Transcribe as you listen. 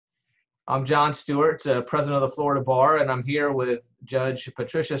I'm John Stewart, President of the Florida Bar, and I'm here with Judge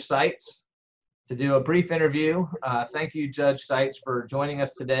Patricia Seitz to do a brief interview. Thank you, Judge Seitz, for joining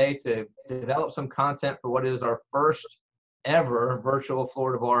us today to develop some content for what is our first ever virtual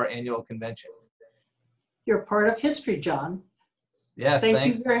Florida Bar annual convention. You're part of history, John. Yes, Thank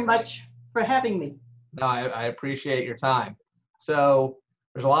thanks. you very much for having me. No, I appreciate your time. So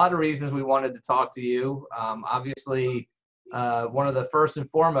there's a lot of reasons we wanted to talk to you. Obviously, one of the first and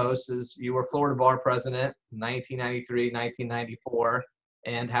foremost is you were Florida Bar President in 1993, 1994,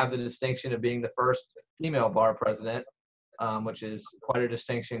 and have the distinction of being the first female bar president, which is quite a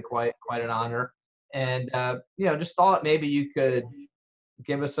distinction, quite an honor. And, just thought maybe you could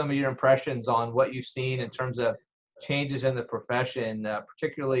give us some of your impressions on what you've seen in terms of changes in the profession,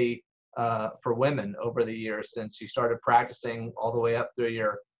 particularly for women over the years since you started practicing all the way up through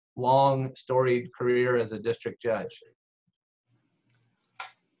your long storied career as a district judge.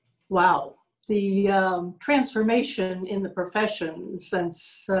 Wow. The transformation in the profession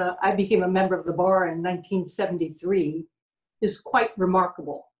since I became a member of the bar in 1973 is quite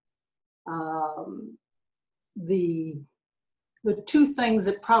remarkable. The two things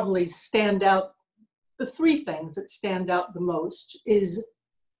that probably stand out, the three things that stand out the most is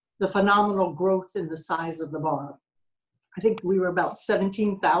the phenomenal growth in the size of the bar. I think we were about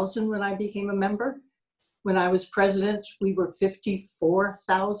 17,000 when I became a member. When I was president, we were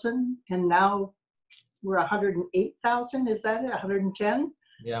 54,000, and now we're 108,000. Is that it? 110?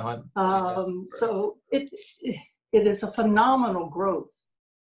 Yeah. So it is a phenomenal growth.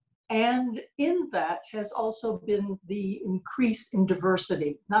 And in that has also been the increase in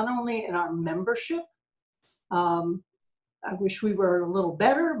diversity, not only in our membership. I wish we were a little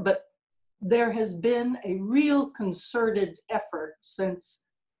better, but there has been a real concerted effort since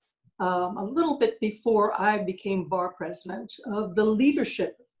a little bit before I became bar president of the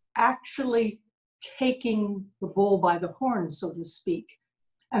leadership actually taking the bull by the horns, so to speak,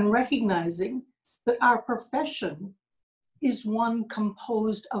 and recognizing that our profession is one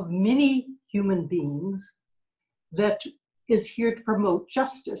composed of many human beings that is here to promote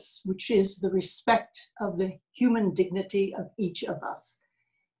justice, which is the respect of the human dignity of each of us.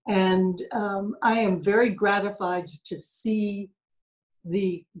 And I am very gratified to see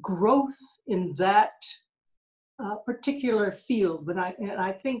the growth in that particular field. And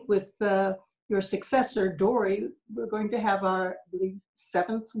I think with your successor, Dory, we're going to have our, I believe,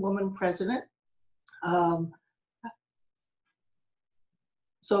 7th woman president.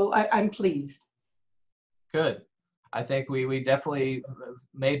 So I'm pleased. Good. I think we definitely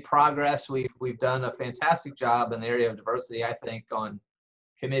made progress. We've done a fantastic job in the area of diversity, I think, on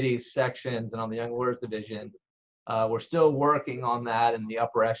committees, sections, and on the Young Lawyers Division. We're still working on that in the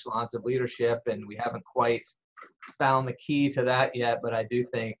upper echelons of leadership, and we haven't quite found the key to that yet, but I do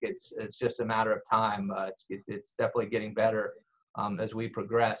think it's just a matter of time. It's definitely getting better as we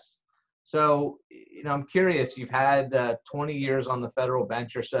progress. So, I'm curious, you've had 20 years on the federal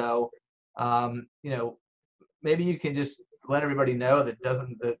bench or so. Maybe you can just let everybody know that those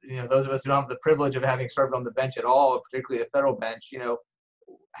of us who don't have the privilege of having served on the bench at all, particularly the federal bench,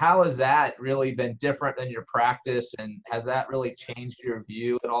 how has that really been different than your practice, and has that really changed your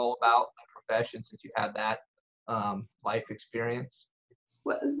view at all about the profession since you've had that life experience?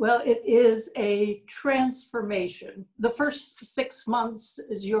 Well, it is a transformation. The first 6 months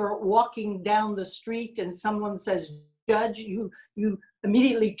as you're walking down the street and someone says, "Judge," you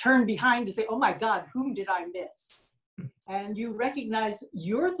immediately turn behind to say, "Oh my God, whom did I miss?" And you recognize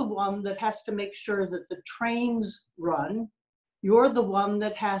you're the one that has to make sure that the trains run. You're the one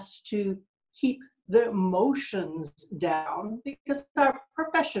that has to keep the emotions down, because our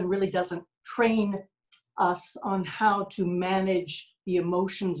profession really doesn't train us on how to manage the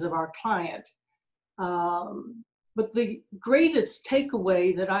emotions of our client. But the greatest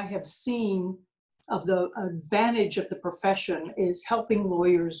takeaway that I have seen of the advantage of the profession is helping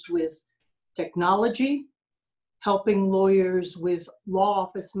lawyers with technology, helping lawyers with law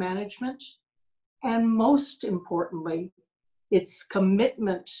office management, and most importantly, its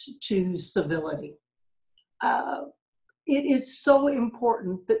commitment to civility. It is so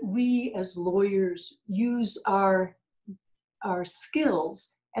important that we as lawyers use our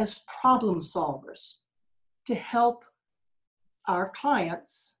skills as problem solvers to help our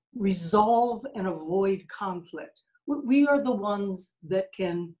clients resolve and avoid conflict. We are the ones that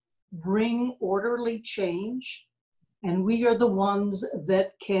can bring orderly change, and we are the ones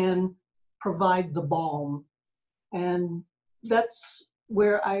that can provide the balm. And that's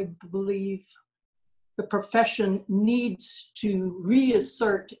where I believe the profession needs to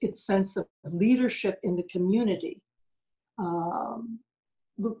reassert its sense of leadership in the community.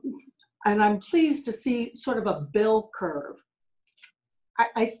 And I'm pleased to see sort of a bell curve.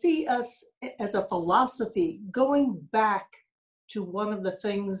 I see us as a philosophy going back to one of the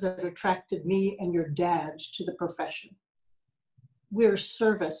things that attracted me and your dad to the profession. We're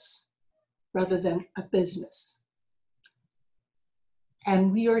service rather than a business.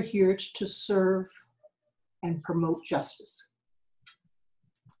 And we are here to serve and promote justice.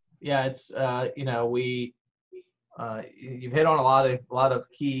 Yeah, it's you've hit on a lot of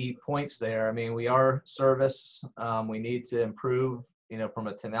key points there. I mean, we are service. We need to improve, from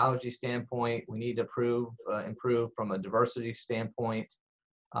a technology standpoint. We need to improve from a diversity standpoint.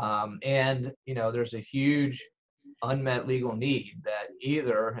 And there's a huge unmet legal need that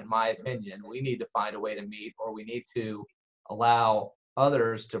either, in my opinion, we need to find a way to meet, or we need to allow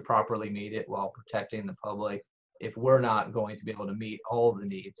others to properly meet it while protecting the public if we're not going to be able to meet all of the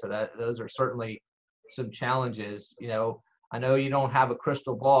needs. So those are certainly some challenges. I know you don't have a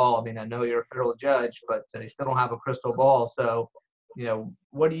crystal ball. I mean, I know you're a federal judge, but you still don't have a crystal ball. So,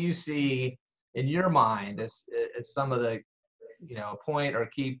 what do you see in your mind as some of the, point or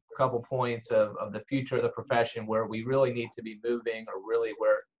key couple points of the future of the profession where we really need to be moving, or really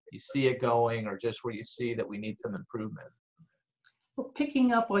where you see it going, or just where you see that we need some improvement? Well,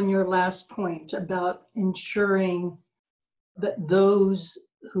 picking up on your last point about ensuring that those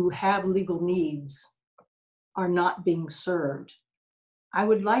who have legal needs are not being served, I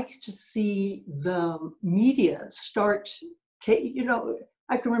would like to see the media start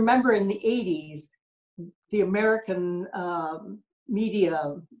I can remember in the 80s, the American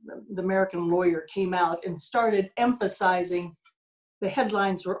media, the American Lawyer came out and started emphasizing, the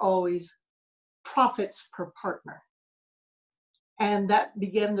headlines were always profits per partner. And that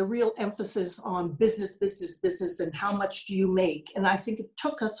began the real emphasis on business, business, business, and how much do you make? And I think it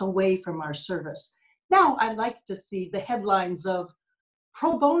took us away from our service. Now I'd like to see the headlines of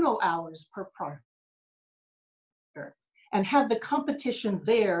pro bono hours per partner and have the competition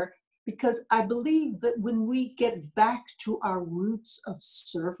there, because I believe that when we get back to our roots of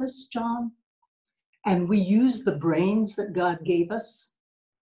service, John, and we use the brains that God gave us,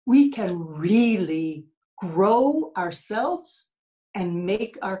 we can really grow ourselves and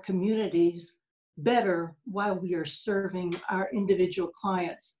make our communities better while we are serving our individual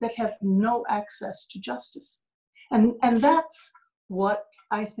clients that have no access to justice. And that's what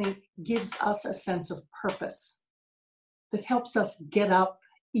I think gives us a sense of purpose, that helps us get up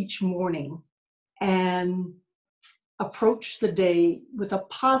each morning and approach the day with a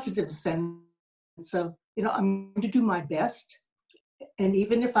positive sense of, I'm going to do my best. And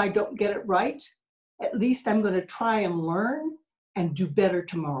even if I don't get it right, at least I'm going to try and learn and do better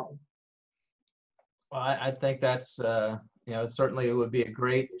tomorrow. Well, I think that's, certainly it would be a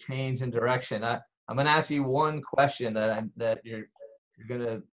great change in direction. I'm going to ask you one question that you're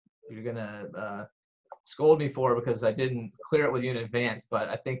gonna scold me for, because I didn't clear it with you in advance, but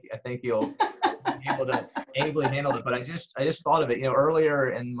I think you'll be able to ably handle it. But I just thought of it.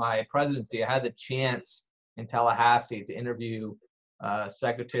 Earlier in my presidency, I had the chance in Tallahassee to interview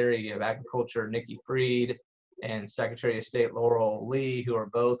Secretary of Agriculture Nikki Fried and Secretary of State Laurel Lee, who are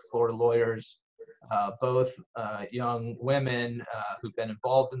both Florida lawyers, both young women who've been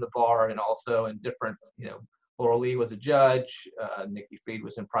involved in the bar and also in different, Laurel Lee was a judge, Nikki Fried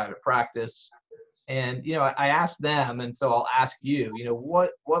was in private practice. And, I asked them, and so I'll ask you,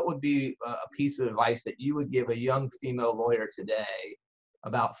 what would be a piece of advice that you would give a young female lawyer today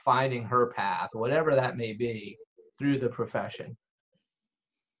about finding her path, whatever that may be, through the profession?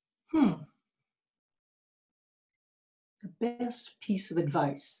 The best piece of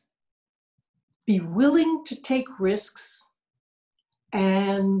advice: be willing to take risks,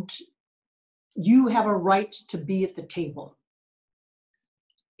 and you have a right to be at the table.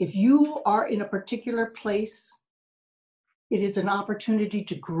 If you are in a particular place, it is an opportunity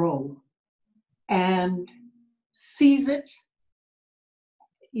to grow, and seize it.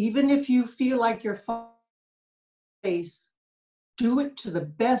 Even if you feel like you're face, do it to the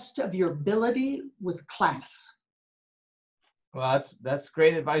best of your ability with class. Well, that's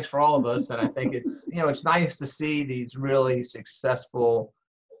great advice for all of us, and I think it's it's nice to see these really successful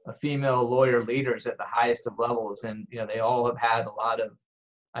female lawyer leaders at the highest of levels, and they all have had a lot of,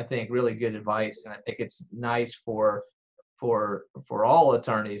 I think, really good advice, and I think it's nice for all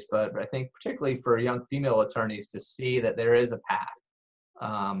attorneys, but I think particularly for young female attorneys to see that there is a path.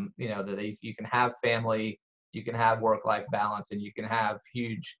 That you can have family, you can have work-life balance, and you can have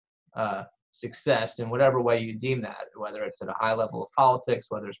huge success in whatever way you deem that, whether it's at a high level of politics,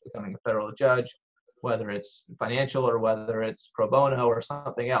 whether it's becoming a federal judge, whether it's financial, or whether it's pro bono or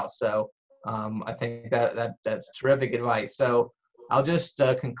something else. So I think that's terrific advice. So I'll just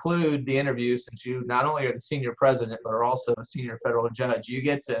conclude the interview, since you not only are the senior president, but are also a senior federal judge. You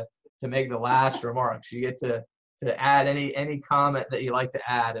get to make the last remarks. You get to add any comment that you like to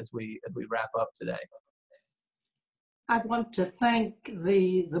add as we wrap up today. I want to thank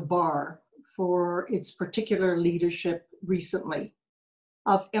the bar for its particular leadership recently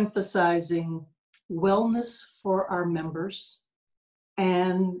of emphasizing wellness for our members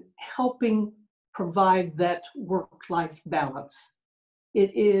and helping provide that work-life balance.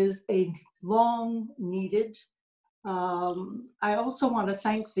 It is a long needed. I also want to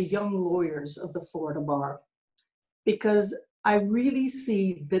thank the young lawyers of the Florida Bar, because I really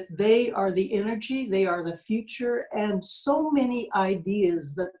see that they are the energy, they are the future, and so many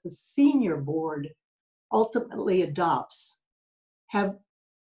ideas that the senior board ultimately adopts have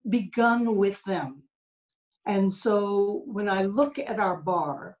begun with them. And so when I look at our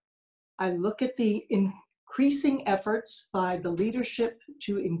bar, I look at the increasing efforts by the leadership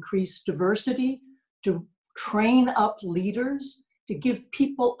to increase diversity, to train up leaders, to give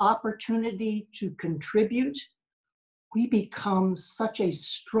people opportunity to contribute. We become such a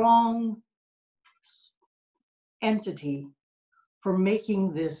strong entity for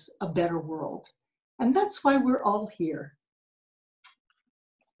making this a better world. And that's why we're all here.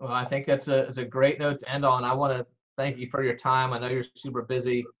 Well, I think it's a great note to end on. I want to thank you for your time. I know you're super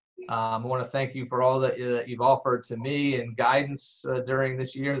busy. I want to thank you for all that you've offered to me and guidance during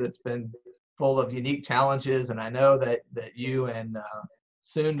this year that's been full of unique challenges. And I know that you and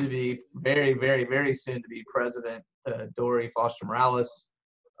soon to be, very, very, very soon to be President Dory Foster Morales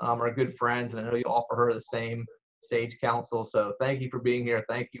are good friends. And I know you offer her the same sage counsel. So thank you for being here.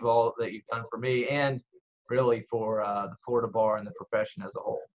 Thank you all that you've done for me and really for the Florida Bar and the profession as a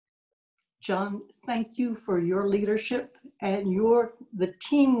whole. John, thank you for your leadership and the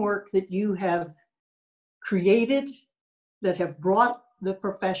teamwork that you have created, that have brought the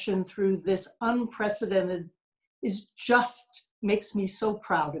profession through this unprecedented, makes me so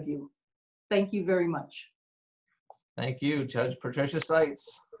proud of you. Thank you very much. Thank you, Judge Patricia Seitz.